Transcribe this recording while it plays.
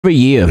Every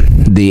year,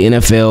 the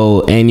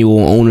NFL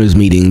annual owners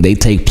meeting, they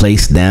take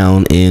place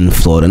down in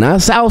Florida.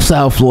 Not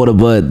South Florida,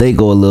 but they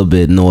go a little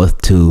bit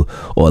north to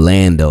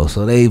Orlando.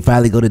 So they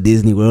probably go to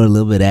Disney World a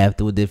little bit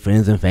after with their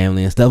friends and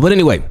family and stuff. But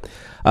anyway,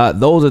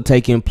 those are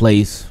taking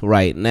place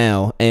right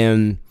now.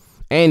 And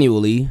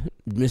annually,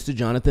 Mr.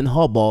 Jonathan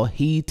Harbaugh,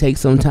 he takes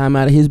some time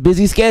out of his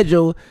busy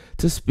schedule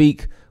to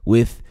speak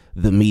with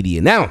the media.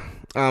 Now,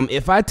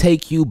 if I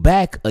take you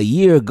back a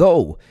year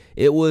ago,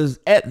 it was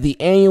at the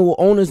annual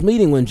owners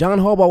meeting when John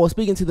Harbaugh was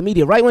speaking to the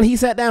media. Right when he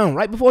sat down,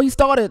 right before he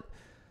started,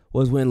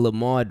 was when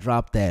Lamar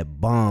dropped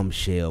that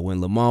bombshell. When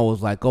Lamar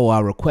was like, "Oh, I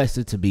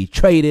requested to be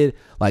traded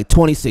like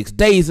 26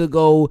 days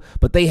ago,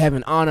 but they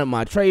haven't honored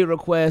my trade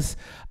request.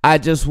 I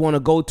just want to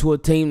go to a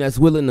team that's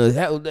willing to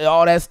have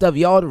all that stuff."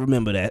 Y'all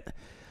remember that.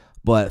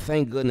 But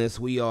thank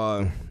goodness we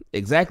are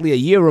exactly a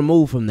year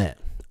removed from that.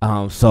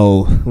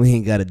 So we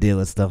ain't got to deal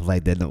with stuff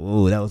like that.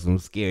 Oh, that was some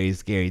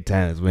scary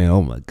times, man.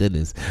 Oh my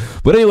goodness.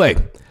 But anyway,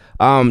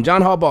 John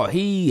Harbaugh,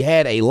 he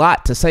had a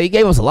lot to say. He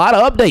gave us a lot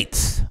of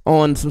updates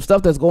on some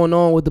stuff that's going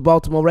on with the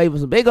Baltimore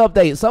Ravens. Some big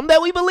updates, some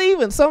that we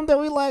believe in, some that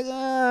we like.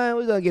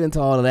 We're gonna get into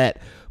all of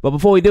that. But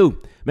before we do,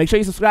 make sure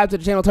you subscribe to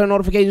the channel, turn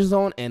notifications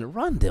on, and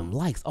run them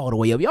likes all the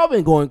way up. Y'all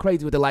been going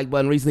crazy with the like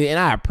button recently, and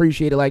I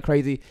appreciate it like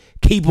crazy.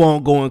 Keep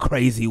on going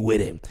crazy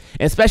with it.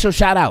 And special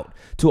shout out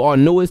to our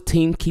newest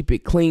Team Keep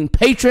It Clean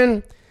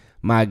patron,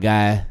 my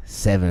guy,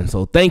 7.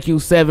 So thank you,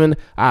 7.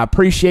 I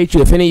appreciate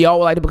you. If any of y'all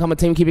would like to become a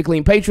Team Keep It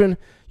Clean patron,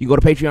 you go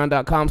to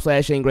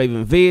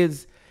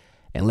patreon.com/Ingravenvids,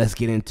 and let's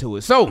get into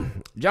it. So,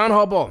 John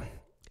Harbaugh,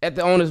 at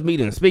the owners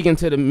meeting, speaking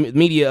to the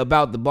media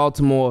about the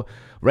Baltimore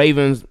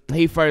Ravens,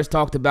 he first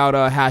talked about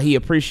how he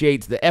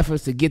appreciates the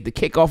efforts to get the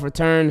kickoff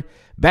return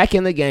back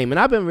in the game. And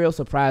I've been real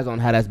surprised on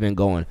how that's been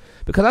going,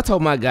 because I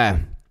told my guy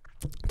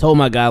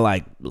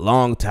like a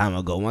long time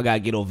ago, my guy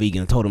Get Old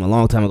Vegan, told him a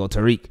long time ago,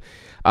 Tariq,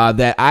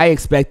 that I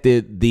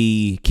expected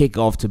the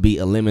kickoff to be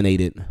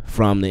eliminated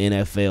from the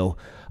NFL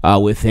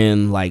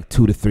within like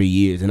 2 to 3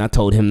 years. And I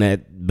told him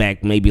that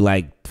back maybe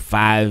like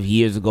 5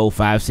 years ago,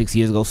 5-6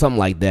 years ago, something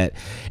like that.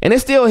 And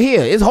it's still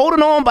here. It's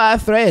holding on by a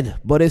thread,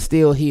 but it's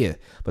still here.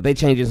 But they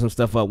changing some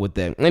stuff up with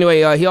that.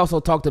 Anyway, he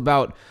also talked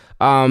about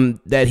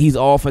that he's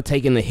all for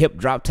taking the hip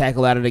drop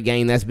tackle out of the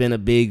game. That's been a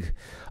big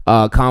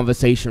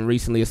conversation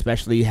recently,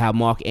 especially how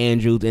Mark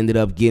Andrews ended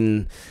up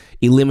getting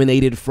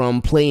eliminated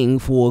from playing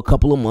for a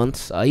couple of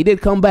months. He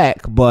did come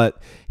back,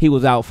 but he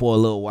was out for a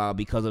little while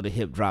because of the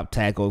hip drop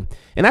tackle.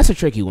 And that's a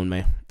tricky one,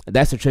 man.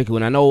 That's a tricky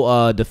one. I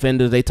know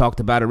defenders, they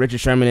talked about it.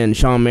 Richard Sherman and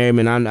Sean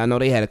Merriman, I know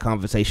they had a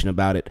conversation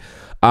about it,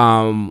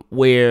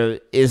 where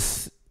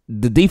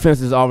the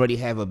defenses already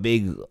have a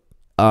big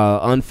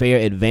unfair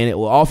advantage.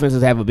 Well,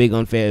 offenses have a big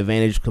unfair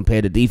advantage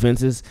compared to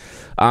defenses,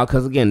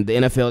 because again, the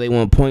NFL, they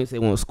want points, they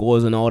want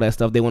scores and all that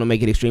stuff. They want to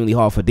make it extremely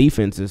hard for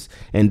defenses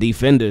and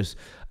defenders.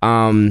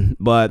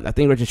 But I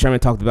think Richard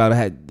Sherman talked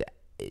about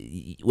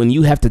when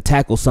you have to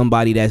tackle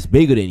somebody that's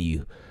bigger than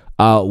you,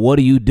 what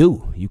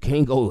do? You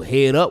can't go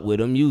head up with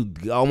them. You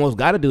almost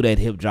got to do that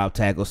hip drop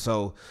tackle.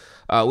 So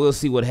we'll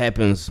see what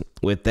happens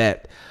with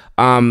that.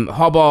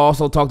 Harbaugh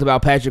also talked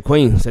about Patrick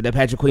Queen, said that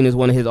Patrick Queen is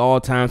one of his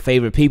all-time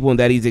favorite people and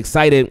that he's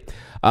excited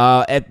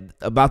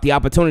about the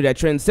opportunity that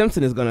Trent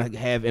Simpson is going to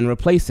have in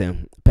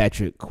replacing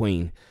Patrick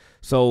Queen.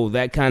 So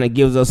that kind of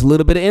gives us a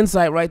little bit of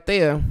insight right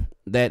there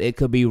that it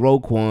could be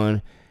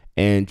Roquan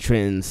and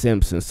Trent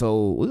Simpson.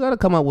 So we got to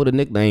come up with a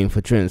nickname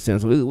for Trent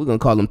Simpson. We're going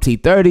to call him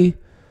T30.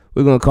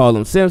 We're going to call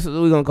him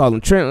Simpson. We're going to call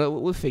him Trent.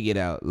 We'll figure it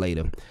out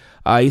later.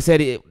 He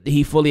said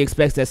he fully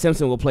expects that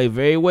Simpson will play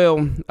very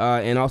well,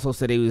 and also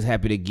said he was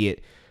happy to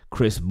get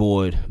Chris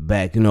Boyd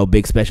back. You know,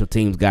 big special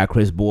teams guy,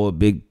 Chris Boyd,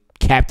 big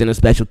captain of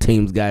special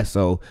teams guy.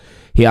 So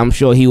I'm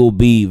sure he will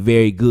be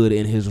very good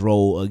in his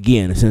role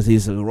again, since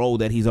it's a role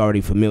that he's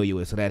already familiar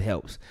with, so that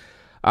helps.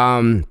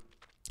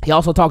 He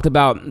also talked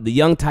about the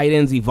young tight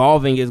ends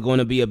evolving is going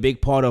to be a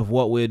big part of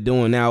what we're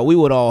doing now. We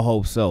would all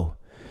hope so,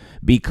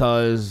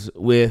 because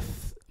with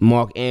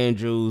Mark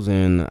Andrews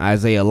and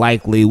Isaiah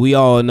Likely, we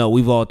all know,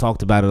 we've all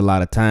talked about it a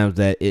lot of times,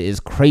 that it is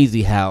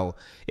crazy how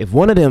if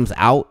one of them's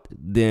out,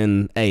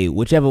 then hey,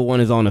 whichever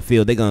one is on the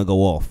field, they're going to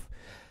go off,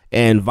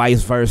 and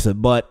vice versa.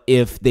 But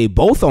if they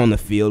both on the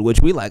field,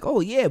 which we like,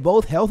 oh yeah,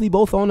 both healthy,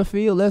 both on the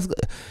field, let's go,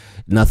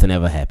 nothing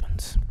ever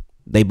happens.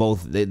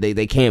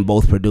 They can't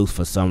both produce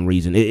for some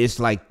reason. It's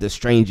like the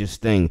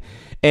strangest thing.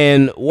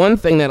 And one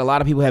thing that a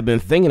lot of people have been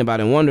thinking about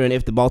and wondering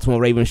if the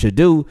Baltimore Ravens should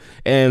do,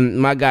 and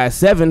my guy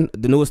 7,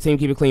 the newest Team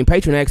Keep It Clean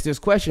patron, asked this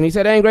question. He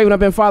said, "Hey, Ingraven, I've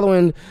been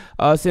following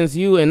since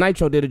you and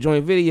Nitro did a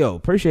joint video.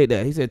 Appreciate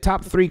that." He said,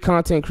 "Top 3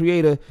 content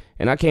creator,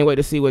 and I can't wait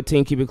to see what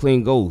Team Keep It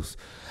Clean goes."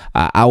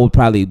 I would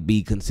probably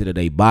be considered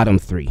a bottom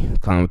 3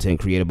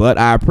 content creator, but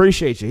I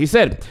appreciate you. He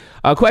said,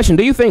 question,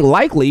 do you think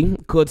Likely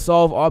could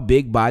solve our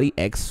big body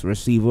X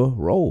receiver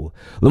role?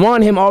 Lamar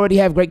and him already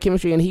have great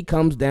chemistry, and he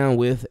comes down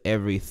with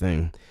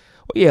everything.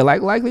 Well, yeah,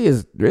 Likely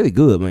is really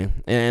good, man.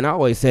 And I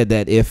always said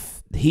that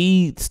if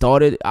he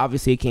started,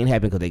 obviously it can't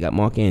happen because they got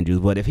Mark Andrews,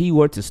 but if he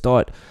were to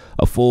start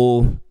a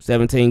full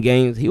 17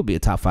 games, he'll be a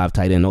top 5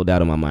 tight end, no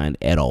doubt in my mind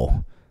at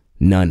all.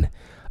 None.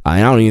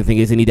 And I don't even think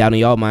there's any doubt in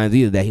y'all minds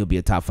either that he'll be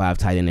a top 5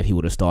 tight end if he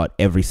were to start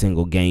every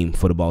single game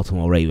for the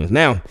Baltimore Ravens.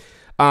 Now,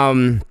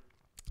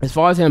 as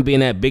far as him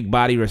being that big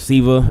body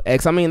receiver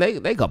X, I mean,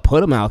 they could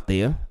put him out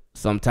there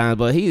sometimes,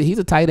 but he's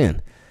a tight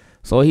end.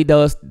 So he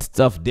does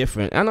stuff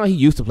different. I know he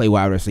used to play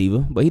wide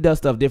receiver, but he does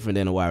stuff different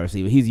than a wide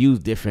receiver. He's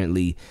used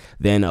differently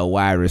than a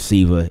wide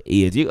receiver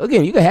is. You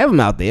can have him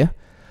out there,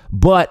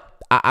 but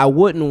I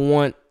wouldn't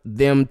want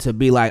them to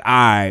be like, all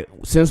right,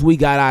 since we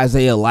got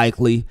Isaiah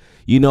Likely,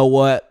 you know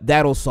what?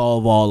 That'll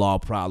solve all our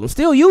problems.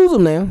 Still use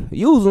him now.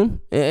 Use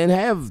him and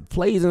have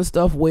plays and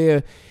stuff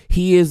where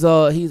he's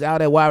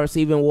out at wide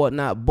receiver and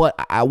whatnot. But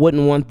I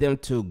wouldn't want them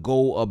to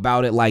go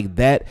about it like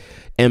that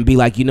and be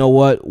like, you know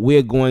what?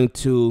 We're going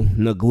to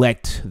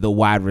neglect the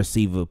wide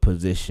receiver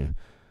position.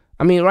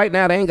 I mean, right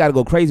now they ain't got to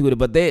go crazy with it,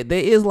 but there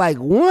is like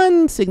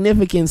one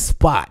significant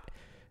spot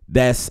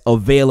that's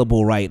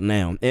available right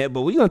now.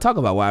 But we're going to talk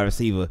about wide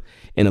receiver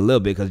in a little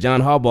bit because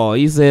John Harbaugh,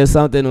 he said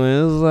something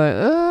when it was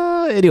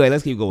like, anyway,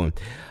 let's keep going.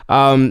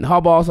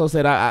 Harbaugh also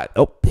said,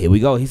 here we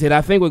go. He said,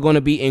 I think we're going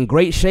to be in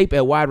great shape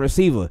at wide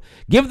receiver.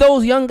 Give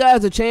those young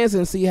guys a chance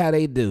and see how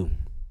they do.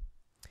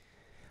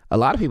 A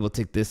lot of people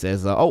take this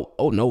as,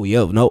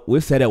 no, we're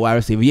set at wide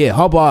receiver. Yeah,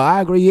 Harbaugh,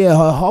 I agree. Yeah,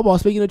 Harbaugh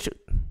speaking the truth.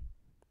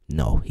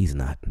 No, he's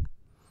not.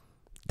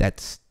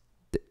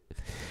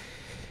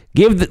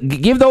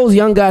 Give those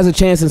young guys a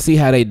chance and see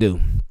how they do.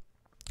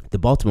 The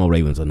Baltimore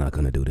Ravens are not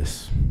going to do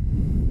this.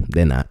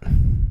 They're not.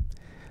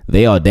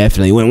 They are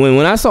definitely.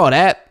 When I saw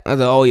that, I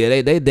said, oh,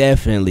 yeah, they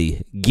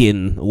definitely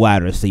getting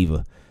wide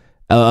receiver.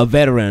 A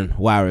veteran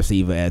wide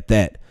receiver at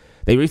that.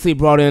 They recently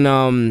brought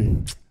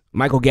in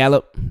Michael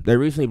Gallup. They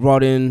recently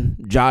brought in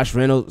Josh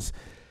Reynolds.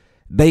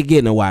 They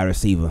getting a wide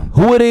receiver.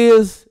 Who it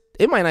is,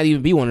 it might not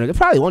even be one of them. It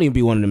probably won't even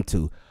be one of them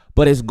two.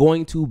 But it's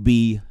going to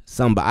be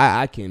somebody.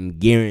 I can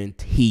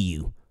guarantee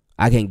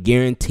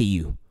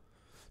you.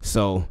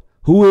 So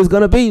who is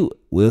going to be,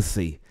 we'll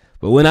see.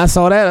 But when I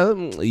saw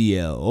that,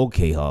 yeah,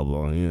 okay,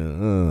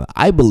 Harbaugh.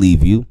 I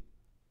believe you.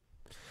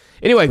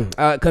 Anyway,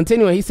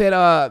 continuing, he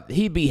said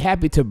he'd be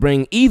happy to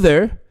bring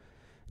either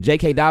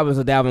J.K. Dobbins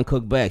or Dalvin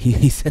Cook back.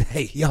 He said,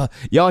 hey,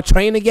 y'all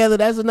train together.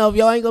 That's enough.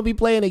 Y'all ain't going to be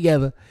playing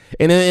together.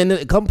 And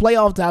then come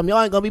playoff time,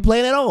 y'all ain't going to be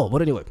playing at all.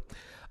 But anyway,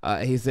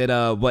 he said,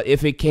 but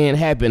if it can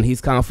happen,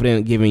 he's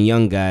confident giving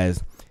young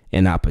guys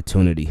an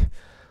opportunity.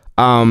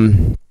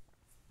 I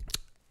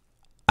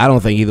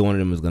don't think either one of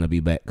them is going to be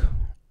back.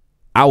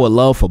 I would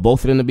love for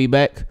both of them to be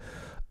back,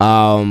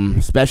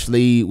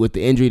 especially with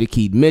the injury to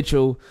Keith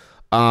Mitchell.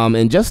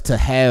 And just to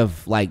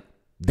have,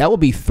 that would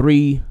be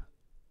 3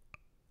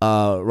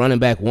 running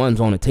back ones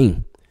on a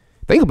team.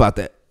 Think about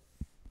that.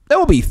 There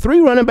will be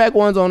 3 running back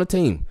ones on a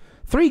team.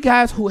 3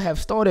 guys who have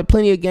started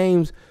plenty of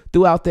games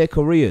throughout their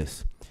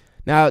careers.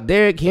 Now,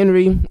 Derrick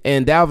Henry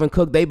and Dalvin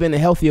Cook, they've been the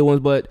healthier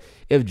ones, but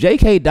if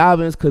J.K.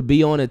 Dobbins could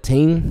be on a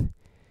team,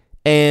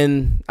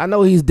 and I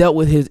know he's dealt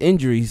with his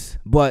injuries,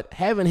 but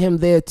having him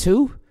there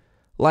too,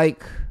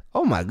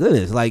 oh my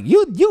goodness,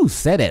 you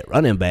set at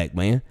running back,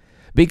 man.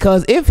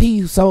 Because if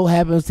he so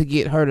happens to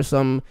get hurt or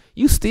something,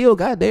 you still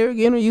got Derrick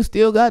Henry, you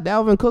still got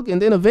Dalvin Cook,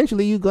 and then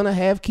eventually you're going to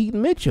have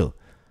Keaton Mitchell.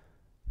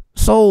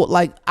 So,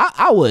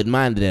 I wouldn't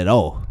mind it at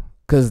all.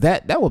 Because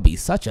that would be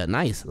such a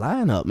nice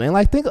lineup, man.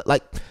 Think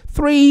of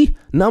 3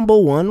 number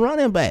 1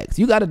 running backs.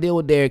 You got to deal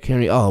with Derrick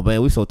Henry. Oh,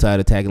 man, we're so tired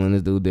of tackling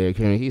this dude, Derrick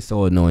Henry. He's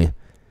so annoying.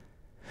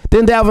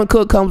 Then Dalvin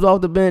Cook comes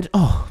off the bench.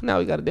 Oh, now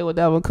we got to deal with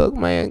Dalvin Cook,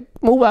 man.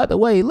 Move out the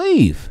way.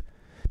 Leave.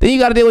 Then you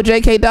got to deal with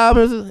J.K.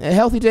 Dobbins, a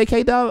healthy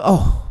J.K. Dobbins.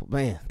 Oh,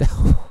 man, that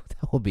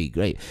would be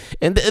great.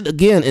 And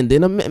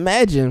then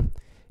imagine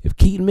if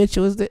Keaton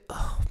Mitchell is there.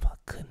 Oh, my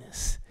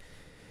goodness.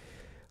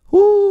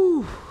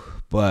 Woo.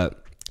 But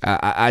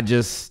I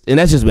just, and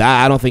that's just me.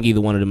 I don't think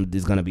either one of them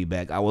is going to be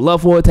back. I would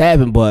love for it to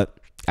happen, but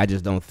I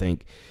just don't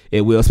think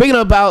it will. Speaking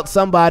about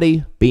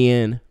somebody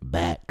being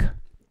back,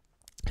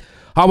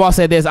 Harbaugh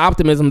said there's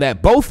optimism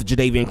that both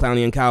Jadeveon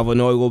Clowney and Kyle Van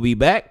Noy will be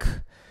back.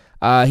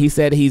 He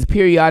said he's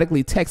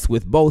periodically texts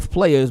with both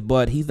players,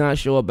 but he's not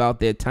sure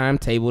about their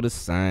timetable to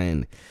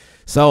sign.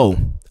 So,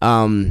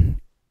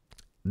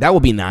 that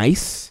would be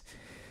nice.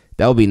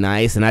 That would be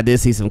nice. And I did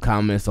see some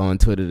comments on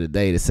Twitter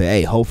today to say,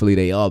 hey, hopefully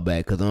they are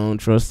back because I don't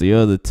trust the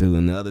other 2.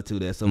 And the other 2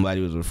 that somebody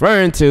was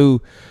referring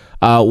to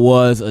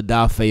was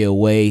Odafe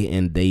Away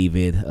and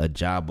David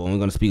Ajabo. We're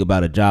going to speak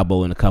about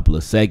Ajabo in a couple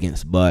of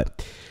seconds,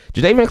 but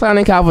Jadeveon Clowney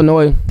and Kyle Van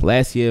Noy,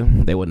 last year,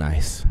 they were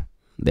nice.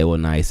 They were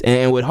nice.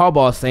 And with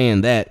Harbaugh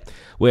saying that,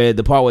 where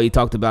the part where he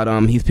talked about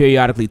he's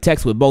periodically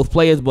texts with both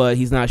players, but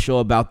he's not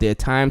sure about their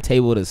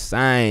timetable to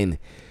sign.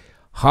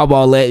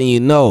 Harbaugh letting you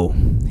know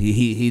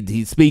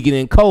he's speaking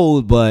in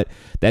code, but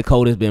that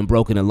code has been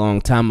broken a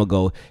long time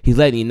ago. He's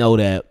letting you know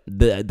that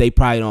they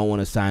probably don't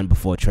want to sign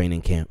before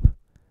training camp.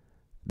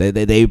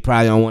 They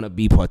probably don't want to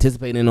be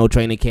participating in no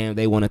training camp.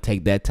 They want to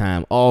take that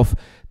time off.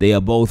 They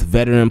are both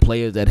veteran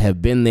players that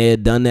have been there,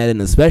 done that,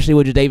 and especially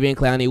with Jadeveon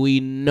Clowney, we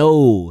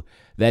know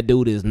that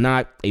dude is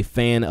not a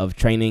fan of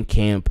training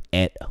camp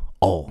at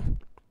all.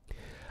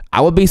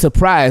 I would be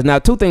surprised. Now,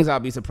 two things I'll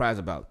be surprised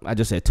about. I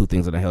just said two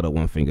things and I held up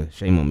one finger.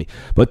 Shame on me.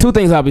 But two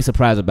things I'll be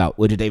surprised about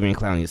with Jadeveon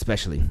Clowney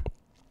especially.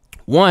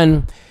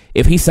 One,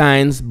 if he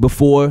signs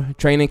before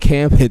training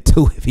camp, and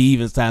two, if he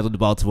even signs with the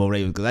Baltimore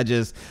Ravens,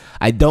 because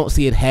I don't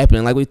see it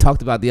happening. Like we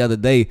talked about the other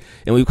day,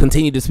 and we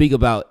continue to speak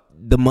about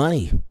the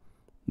money.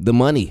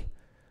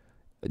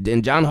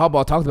 And John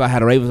Harbaugh talked about how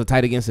the Ravens are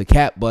tight against the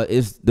cap, but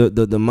it's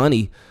the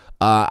money.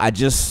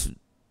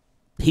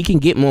 He can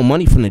get more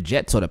money from the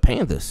Jets or the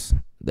Panthers.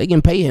 They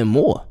can pay him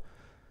more.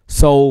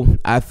 So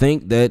I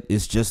think that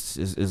it's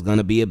going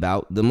to be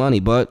about the money,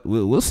 but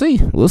we'll see.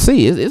 We'll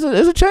see. It's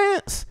a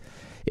chance.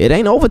 It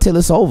ain't over till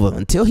it's over.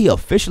 Until he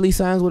officially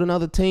signs with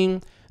another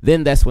team,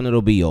 then that's when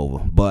it'll be over.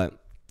 But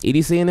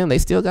EDC and them, they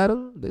still got a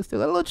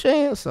little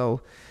chance.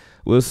 So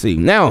we'll see.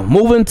 Now,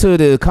 moving to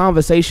the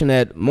conversation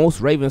that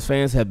most Ravens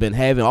fans have been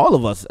having, all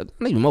of us,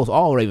 not even most,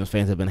 all Ravens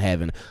fans have been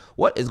having.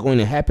 What is going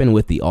to happen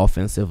with the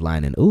offensive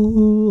line? And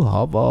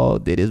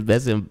Harbaugh did his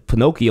best in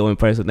Pinocchio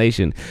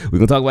impersonation. We're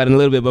going to talk about it in a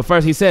little bit. But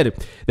first, he said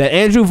that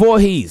Andrew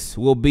Voorhees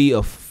will be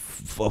a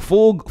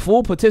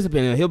full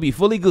participant, and he'll be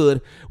fully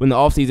good when the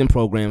offseason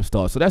program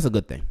starts. So that's a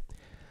good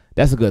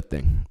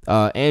thing.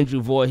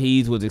 Andrew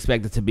Voorhees was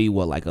expected to be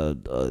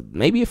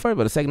maybe a first,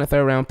 but a second or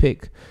third round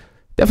pick.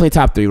 Definitely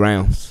top 3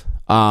 rounds.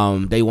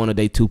 Day 1 or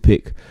day 2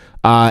 pick.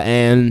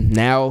 And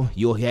now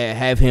you'll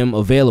have him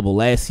available.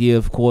 Last year,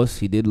 of course,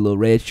 he did a little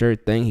red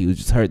shirt thing. He was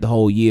just hurt the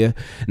whole year.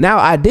 Now,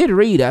 I did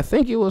read, I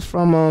think it was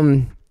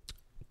from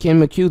Ken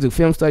McCusick,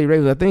 Film Study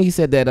Ravens. I think he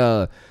said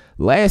that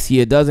last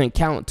year doesn't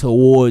count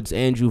towards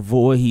Andrew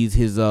Voorhees,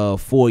 his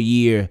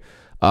 4-year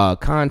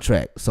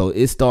contract. So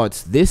it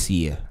starts this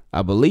year,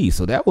 I believe.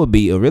 So that would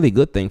be a really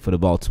good thing for the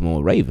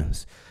Baltimore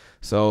Ravens.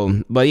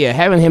 So, but yeah,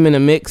 having him in the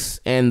mix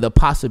and the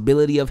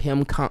possibility of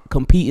him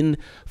competing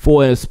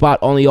for a spot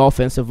on the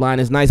offensive line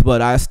is nice,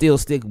 but I still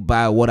stick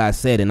by what I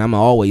said, and I'm going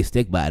to always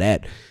stick by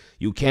that.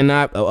 You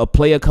cannot, a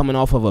player coming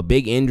off of a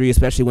big injury,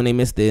 especially when they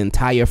miss the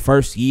entire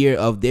first year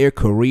of their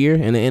career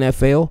in the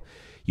NFL,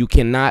 you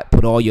cannot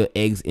put all your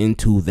eggs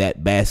into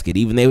that basket.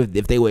 Even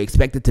if they were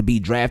expected to be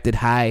drafted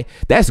high,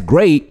 that's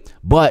great,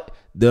 but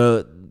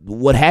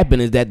what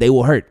happened is that they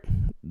were hurt.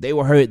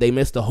 They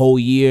missed the whole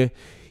year.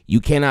 You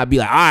cannot be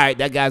like, all right,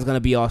 that guy's going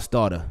to be our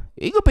starter.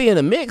 He could be in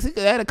the mix. He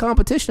could add a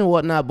competition and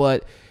whatnot,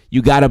 but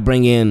you got to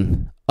bring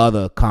in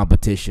other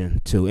competition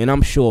too, and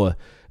I'm sure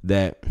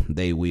that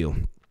they will.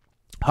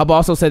 Hub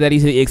also said that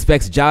he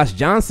expects Josh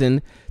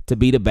Johnson to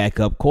be the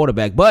backup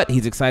quarterback, but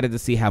he's excited to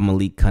see how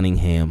Malik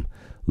Cunningham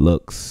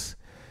looks.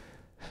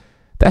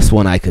 That's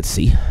one I could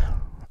see.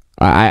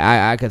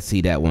 I could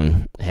see that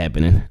one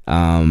happening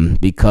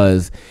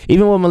because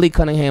even with Malik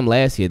Cunningham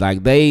last year,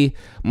 they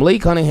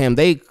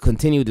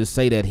continued to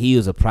say that he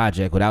was a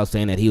project without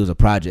saying that he was a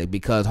project,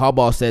 because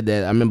Harbaugh said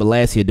that, I remember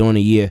last year during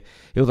the year,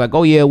 he was like,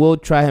 oh yeah, we'll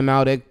try him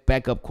out at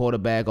backup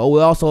quarterback. Oh,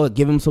 we'll also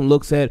give him some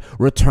looks at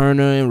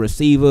returner and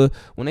receiver.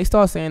 When they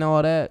start saying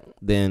all that,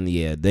 then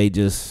yeah,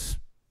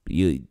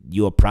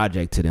 you're a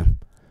project to them.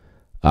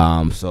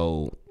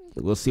 So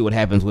we'll see what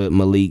happens with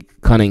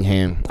Malik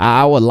Cunningham.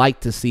 I would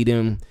like to see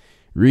them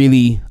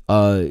really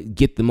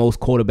get the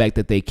most quarterback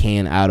that they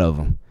can out of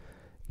him.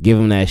 Give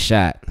him that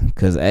shot.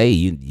 Because, hey,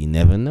 you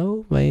never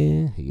know,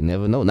 man. You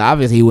never know. Now,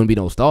 obviously, he wouldn't be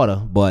no starter,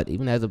 but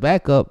even as a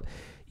backup,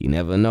 you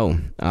never know.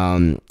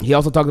 He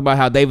also talked about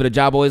how David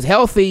Ojabo is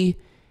healthy,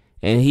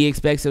 and he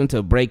expects him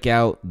to break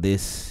out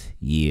this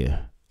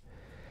year.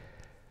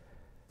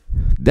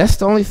 That's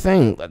the only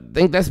thing. I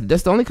think that's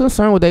the only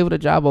concern with David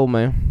Ojabo,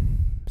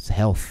 man. It's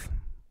health.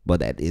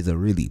 But that is a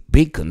really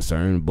big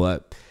concern,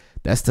 but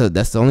that's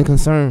the only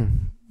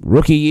concern.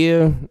 Rookie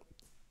year,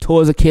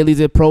 tore his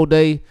Achilles at Pro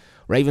Day.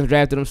 Ravens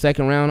drafted him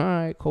 2nd round. All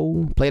right,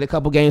 cool. Played a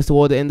couple games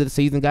toward the end of the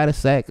season, got a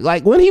sack.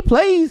 Like, when he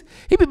plays,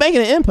 he be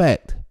making an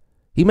impact.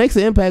 He makes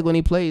an impact when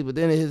he plays, but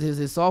then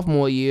his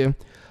sophomore year,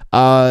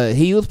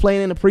 he was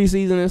playing in the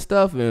preseason and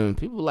stuff, and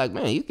people were like,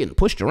 man, he's getting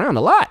pushed around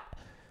a lot.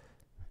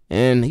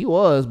 And he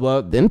was,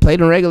 but then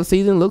played in regular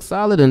season, looked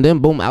solid, and then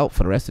boom, out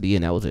for the rest of the year,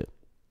 and that was it.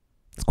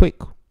 It's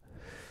quick.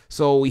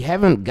 So we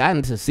haven't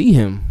gotten to see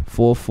him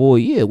for a full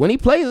year. When he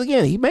plays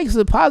again, he makes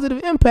a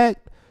positive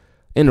impact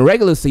in the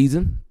regular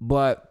season,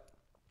 but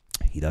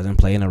he doesn't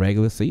play in the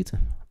regular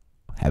season.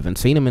 Haven't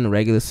seen him in the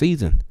regular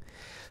season.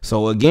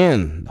 So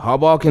again,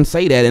 Harbaugh can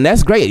say that, and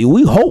that's great.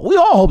 We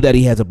all hope that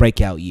he has a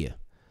breakout year.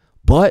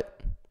 But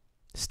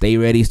stay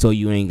ready so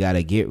you ain't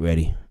gotta get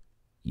ready.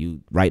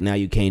 Right now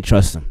you can't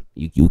trust him.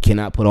 You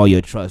cannot put all your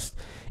trust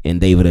in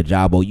David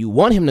Ojabo. You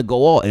want him to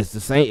go all. It was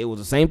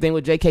the same thing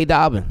with J.K.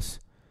 Dobbins.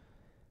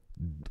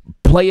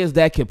 Players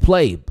that can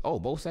play. Oh,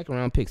 both 2nd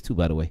round picks too,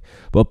 by the way.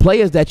 But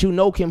players that you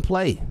know can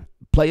play.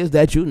 Players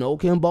that you know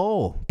can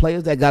ball.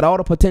 Players that got all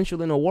the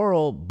potential in the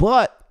world,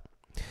 but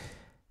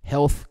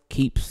health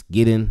keeps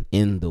getting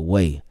in the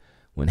way.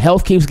 When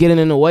health keeps getting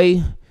in the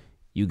way,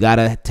 you got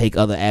to take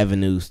other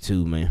avenues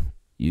too, man.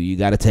 You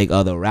got to take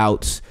other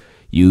routes.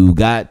 You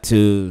got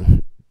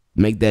to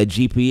make that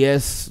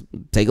GPS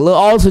take a little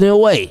alternate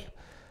way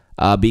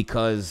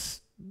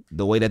because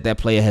the way that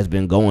player has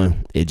been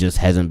going, it just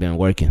hasn't been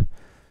working.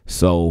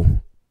 So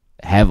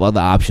have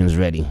other options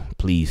ready,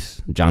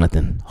 please,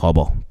 Jonathan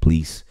Harbaugh,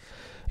 please.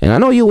 And I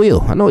know you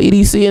will. I know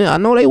EDC, and I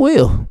know they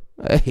will.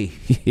 Hey,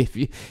 if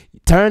you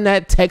turn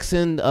that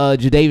Texan,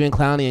 Jadeveon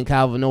Clowney and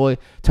Calvin Noy,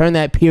 turn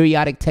that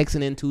periodic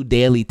Texan into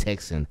daily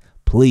Texan,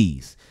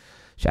 please.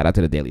 Shout out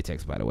to the Daily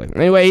Text, by the way.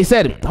 Anyway,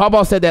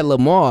 Harbaugh said that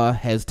Lamar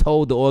has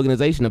told the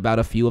organization about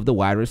a few of the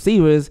wide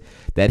receivers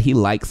that he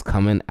likes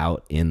coming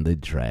out in the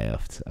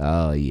draft.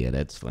 Oh, yeah,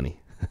 that's funny.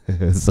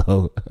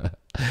 So,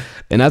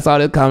 and I saw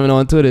this comment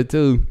on Twitter,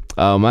 too.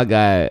 My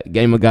guy,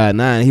 Gamer Guy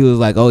 9, he was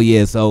like, oh,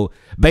 yeah, so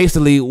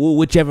basically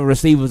whichever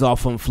receivers are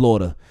from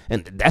Florida.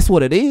 And that's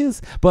what it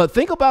is. But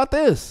think about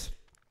this.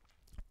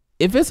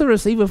 If it's a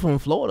receiver from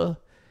Florida,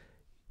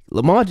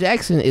 Lamar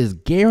Jackson is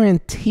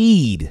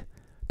guaranteed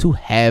to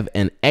have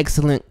an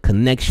excellent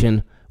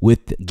connection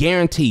with,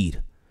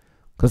 guaranteed.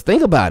 Because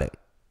think about it.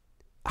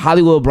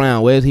 Hollywood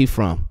Brown, where's he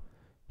from?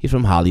 He's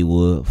from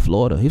Hollywood,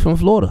 Florida. He's from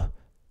Florida.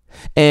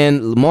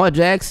 And Lamar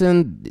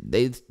Jackson,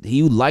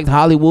 he liked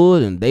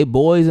Hollywood and they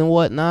boys and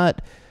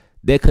whatnot.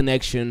 Their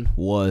connection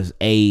was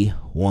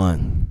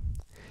A1.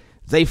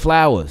 Zay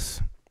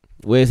Flowers,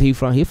 where's he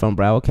from? He's from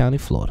Broward County,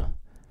 Florida.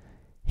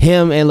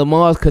 Him and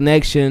Lamar's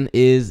connection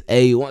is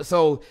A1.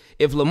 So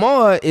if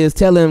Lamar is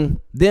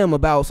telling them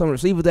about some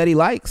receivers that he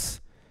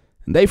likes,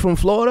 and they from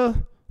Florida,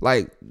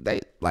 they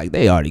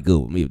already good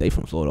with me. If they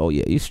from Florida, oh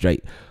yeah, you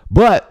straight.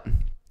 But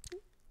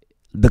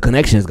the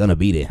connection is gonna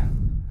be there.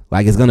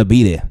 It's gonna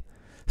be there.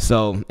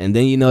 So, and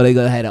then they're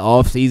gonna have an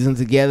off season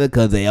together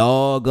because they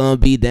all gonna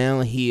be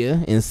down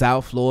here in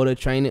South Florida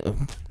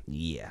training.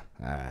 Yeah,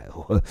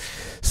 all right.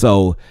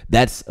 So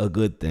that's a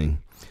good thing.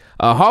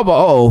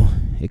 Harbaugh,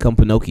 here come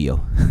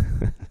Pinocchio.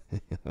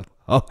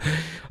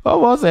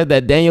 Harbaugh said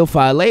that Daniel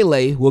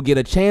Falele will get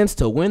a chance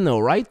to win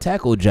the right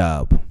tackle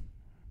job.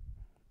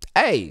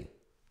 Hey,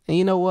 and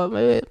you know what,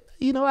 man?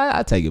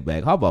 I take it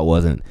back. Harbaugh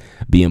wasn't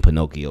being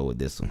Pinocchio with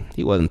this one.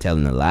 He wasn't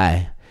telling a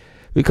lie.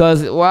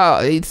 Because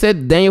while he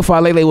said Daniel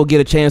Falele will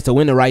get a chance to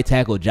win the right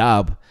tackle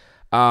job,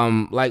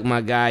 like my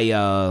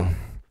guy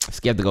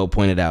Skeptical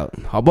pointed out,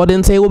 Harbaugh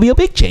didn't say it will be a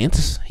big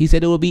chance. He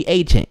said it will be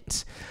a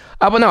chance.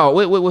 But no,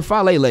 with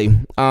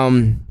Falele,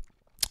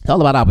 it's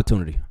all about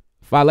opportunity.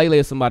 Falele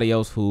is somebody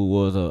else who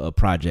was a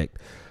project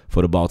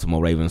for the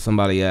Baltimore Ravens.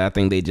 Somebody I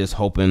think they just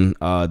hoping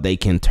they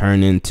can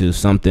turn into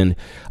something.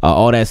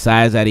 All that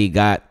size that he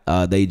got,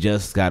 they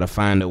just got to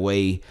find a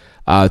way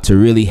to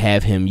really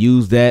have him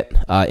use that,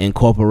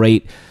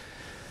 incorporate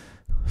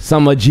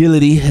some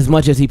agility as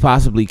much as he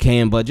possibly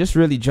can, but just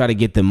really try to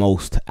get the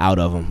most out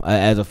of him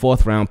as a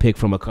 4th round pick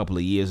from a couple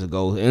of years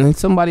ago. And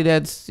somebody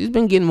he's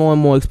been getting more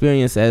and more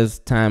experience as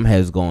time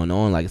has gone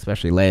on,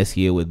 especially last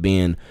year with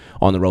being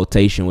on the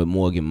rotation with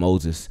Morgan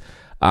Moses.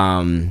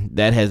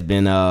 That has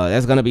been,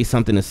 that's going to be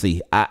something to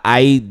see.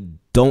 I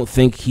don't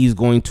think he's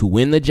going to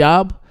win the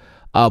job,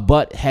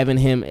 but having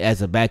him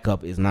as a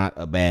backup is not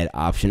a bad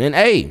option. And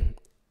hey,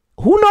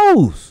 who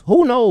knows?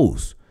 Who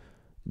knows?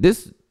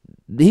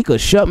 He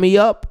could shut me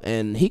up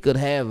and he could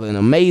have an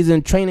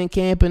amazing training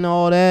camp and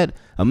all that,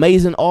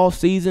 amazing off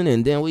season,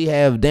 and then we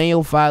have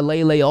Daniel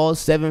Falele, all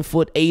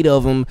 7'8"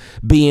 of them,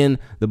 being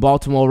the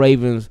Baltimore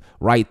Ravens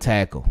right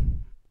tackle.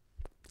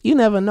 You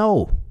never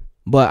know.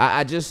 But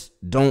I just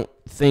don't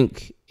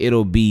think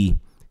it'll be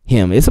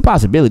him. It's a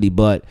possibility,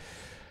 but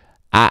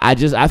I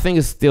think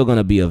it's still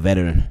gonna be a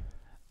veteran.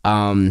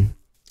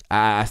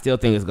 I still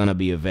think it's gonna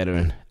be a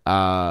veteran.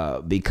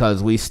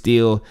 Because we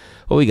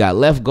got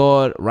left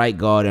guard, right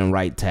guard, and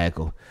right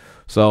tackle.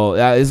 So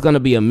it's going to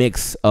be a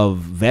mix of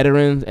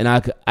veterans, and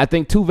I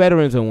think 2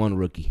 veterans and 1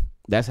 rookie.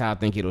 That's how I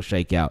think it'll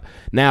shake out.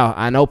 Now,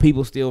 I know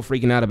people still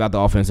freaking out about the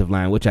offensive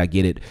line, which I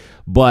get it,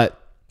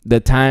 but the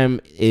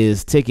time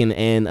is ticking.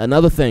 And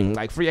another thing,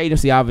 free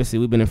agency, obviously,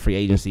 we've been in free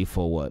agency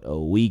for a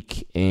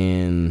week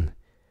and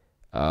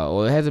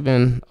it hasn't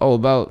been,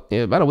 about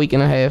a week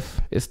and a half.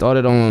 It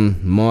started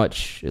on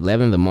March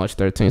 11th or March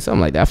 13th,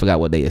 something like that. I forgot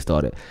what day it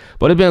started.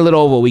 But it's been a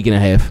little over a week and a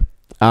half.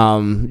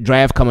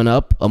 Draft coming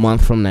up a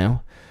month from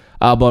now.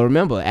 But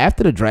remember,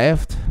 after the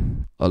draft,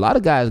 a lot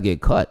of guys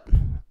get cut.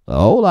 A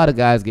whole lot of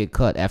guys get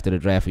cut after the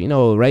draft.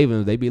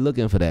 Ravens, they be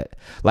looking for that.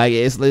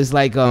 It's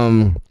like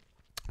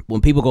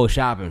when people go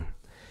shopping.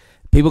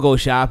 People go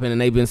shopping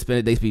and they be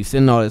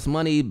spending all this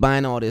money,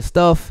 buying all this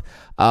stuff.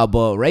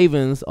 But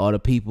Ravens are the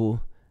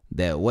people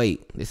that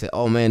wait. They say,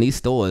 oh man, these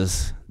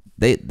stores,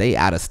 they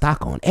out of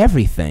stock on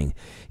everything.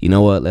 You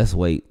know what? Let's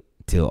wait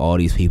till all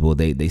these people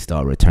they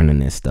start returning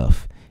their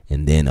stuff,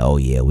 and then oh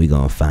yeah, we're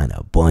gonna find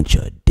a bunch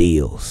of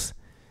deals,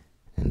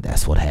 and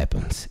that's what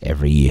happens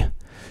every year.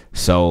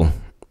 So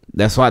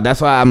that's why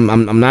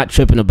I'm not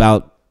tripping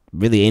about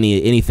really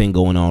anything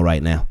going on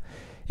right now.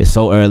 It's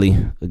so early.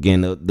 Again,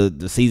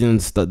 the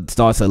season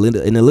starts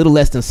in a little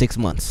less than 6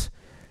 months.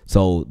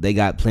 So they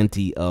got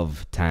plenty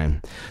of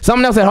time.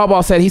 Something else that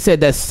Harbaugh said, he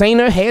said that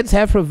saner heads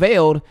have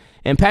prevailed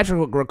and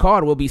Patrick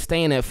Ricard will be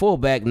staying at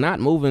fullback, not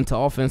moving to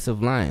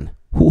offensive line.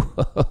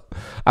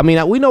 I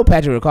mean, we know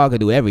Patrick Ricard could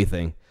do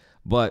everything,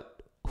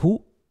 but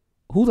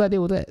whose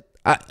idea was that?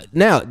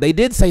 Now, they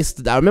did say,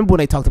 I remember when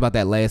they talked about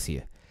that last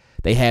year.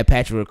 they had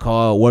Patrick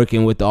Ricard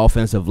working with the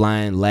offensive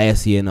line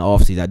last year in the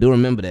offseason. I do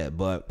remember that,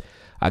 but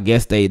I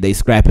guess they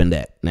scrapping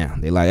that now.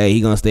 They like, hey,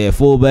 he gonna stay at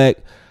fullback.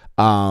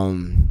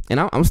 And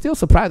I'm still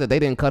surprised that they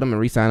didn't cut him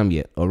and re-sign him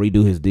yet or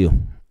redo his deal.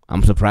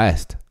 I'm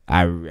surprised.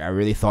 I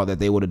really thought that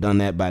they would have done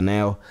that by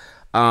now.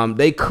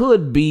 They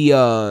could be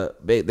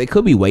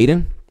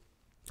waiting.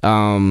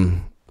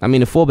 I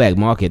mean, the fullback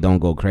market don't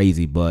go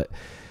crazy, but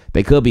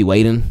they could be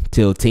waiting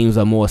till teams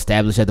are more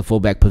established at the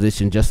fullback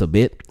position just a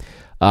bit,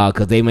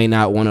 because they may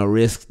not want to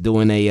risk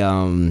doing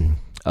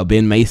a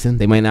Ben Mason.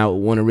 They might not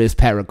want to risk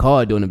Pat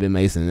Ricard doing a Ben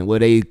Mason, where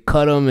they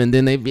cut him and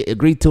then they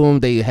agree to him.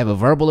 They have a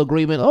verbal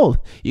agreement. Oh,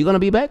 you gonna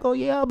be back? Oh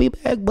yeah, I'll be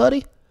back,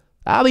 buddy.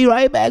 I'll be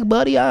right back,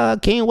 buddy. I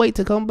can't wait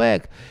to come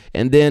back.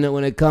 And then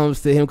when it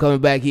comes to him coming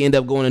back, he end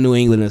up going to New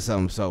England or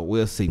something. So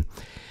we'll see.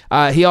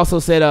 He also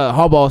said,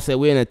 Harbaugh said,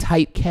 we're in a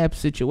tight cap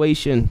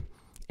situation,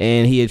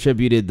 and he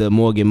attributed the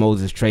Morgan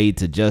Moses trade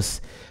to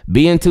just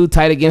being too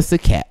tight against the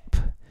cap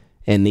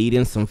and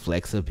needing some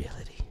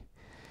flexibility.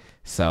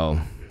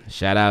 So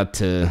shout out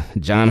to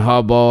John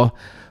Harbaugh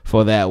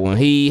for that one.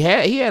 He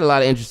had a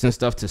lot of interesting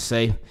stuff to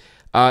say.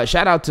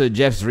 Shout out to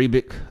Jeff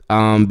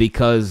Zrebiec,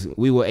 because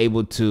we were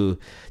able to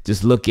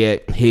just look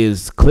at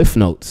his Cliff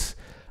Notes.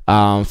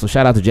 So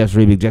shout out to Jeff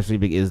Zrebiec. Jeff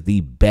Zrebiec is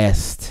the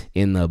best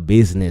in the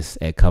business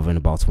at covering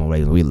the Baltimore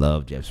Ravens. We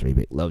love Jeff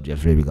Zrebiec. Love Jeff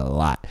Zrebiec a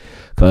lot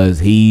because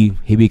he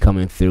be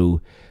coming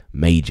through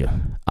major.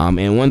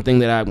 And one thing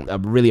that I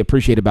really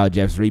appreciate about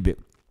Jeff Zrebiec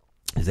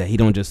is that he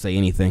don't just say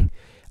anything.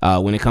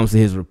 When it comes to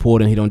his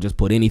reporting, he don't just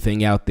put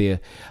anything out there.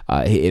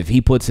 If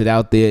he puts it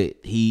out there,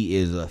 he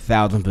is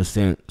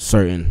 1,000%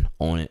 certain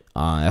on it.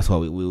 That's why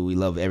we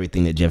love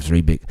everything that Jeff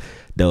Zrebiec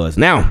does.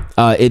 Now,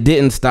 it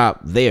didn't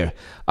stop there,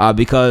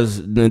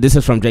 because this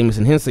is from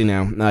Jamison Hensley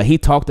now. He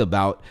talked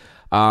about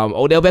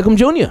Odell Beckham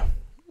Jr.,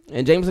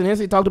 and Jamison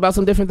Hensley talked about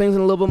some different things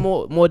in a little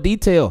bit more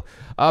detail,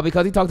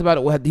 because he talked about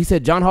it. He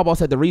said John Harbaugh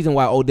said the reason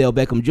why Odell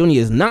Beckham Jr.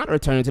 is not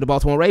returning to the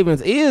Baltimore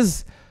Ravens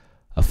is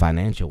a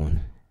financial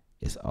one.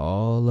 It's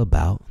all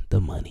about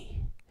the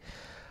money.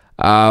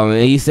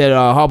 And he said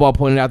Harbaugh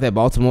pointed out that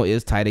Baltimore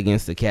is tight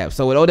against the cap.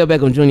 So with Odell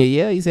Beckham Jr.,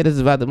 yeah, he said it's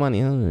about the money.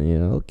 Huh?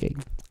 Yeah, okay.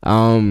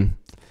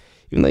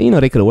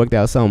 They could have worked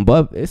out something,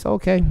 but it's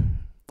okay.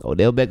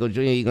 Odell Beckham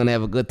Jr., you're gonna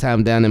have a good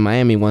time down in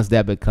Miami once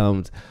that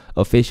becomes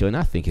official, and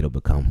I think it'll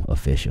become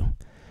official.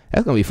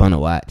 That's gonna be fun to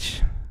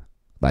watch.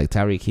 Like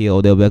Tyreek Hill,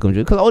 Odell Beckham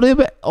Jr.,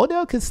 because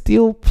Odell can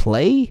still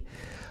play,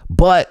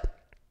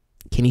 but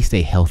can he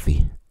stay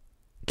healthy?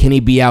 Can he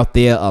be out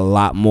there a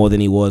lot more than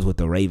he was with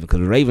the Ravens? Because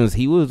the Ravens,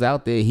 he was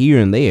out there here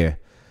and there,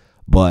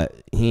 but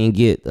he didn't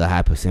get a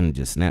high percentage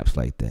of snaps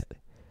like that.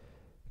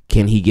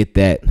 Can he get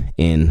that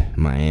in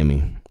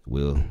Miami?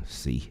 We'll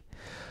see.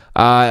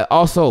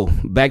 Also,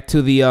 back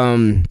to the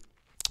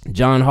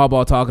John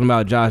Harbaugh talking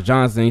about Josh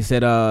Johnson. He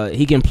said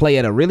he can play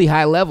at a really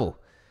high level.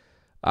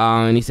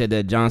 And he said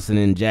that Josh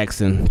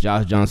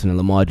Johnson and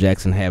Lamar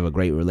Jackson have a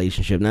great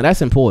relationship. Now,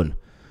 that's important.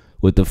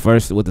 With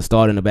the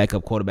starter and the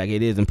backup quarterback,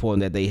 it is important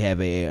that they have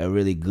a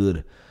really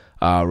good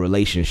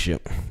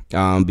relationship,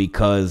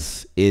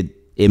 because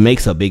it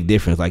makes a big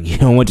difference. Like, you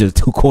don't want just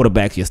two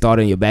quarterbacks, your starter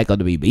and your backup,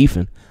 to be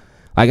beefing.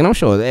 Like, and I'm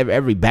sure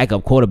every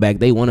backup quarterback,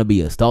 they want to be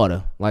a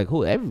starter. Like,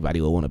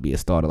 everybody will want to be a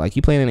starter. Like,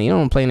 you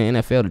don't play in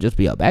the NFL to just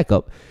be a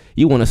backup.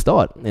 You want to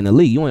start in the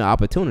league. You want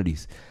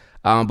opportunities.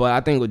 But I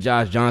think with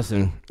Josh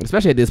Johnson,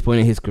 especially at this point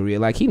in his career,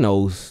 like, he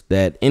knows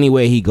that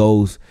anywhere he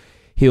goes,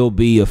 he'll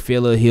be a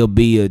filler. He'll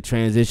be a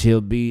transition.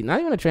 He'll be not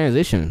even a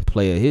transition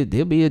player.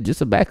 He'll be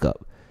just a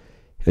backup.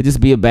 He'll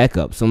just be a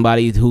backup.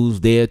 Somebody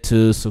who's there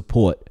to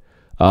support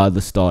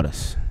the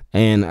starters.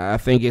 And I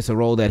think it's a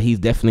role that he's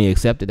definitely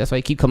accepted. That's why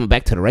he keep coming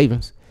back to the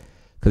Ravens,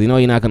 because he know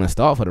he's not going to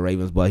start for the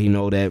Ravens, but he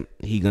know that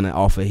he's going to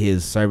offer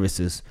his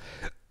services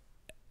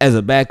as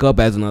a backup,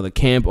 as another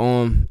camp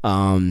arm,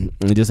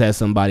 and just as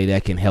somebody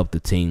that can help the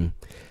team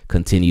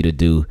continue to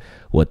do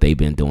what they've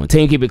been doing.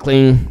 Team, keep it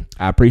clean.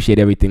 I appreciate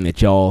everything that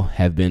y'all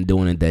have been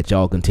doing and that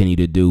y'all continue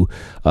to do.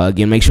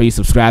 Again, make sure you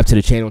subscribe to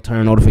the channel,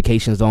 turn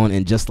notifications on,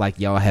 and just like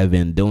y'all have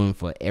been doing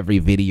for every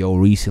video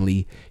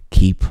recently,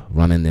 keep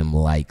running them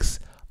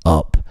likes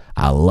up.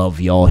 I love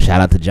y'all.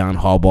 Shout out to John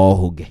Harbaugh,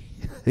 who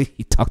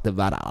he talked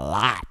about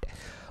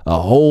a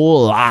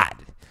whole lot.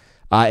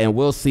 And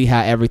we'll see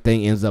how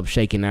everything ends up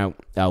shaking out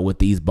with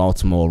these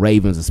Baltimore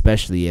Ravens,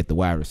 especially at the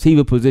wide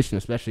receiver position,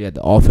 especially at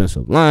the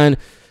offensive line,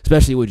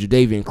 especially with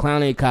Jadeveon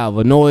Clowney, Kyle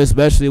Van Noy,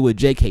 especially with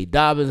J.K.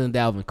 Dobbins and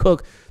Dalvin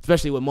Cook,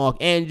 especially with Mark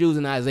Andrews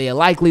and Isaiah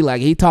Likely.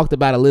 Like, he talked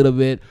about a little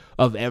bit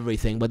of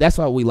everything, but that's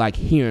why we like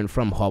hearing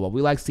from Harbaugh.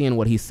 We like seeing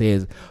what he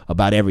says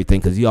about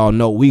everything, because y'all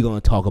know we're going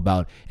to talk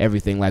about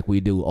everything like we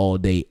do all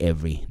day,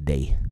 every day.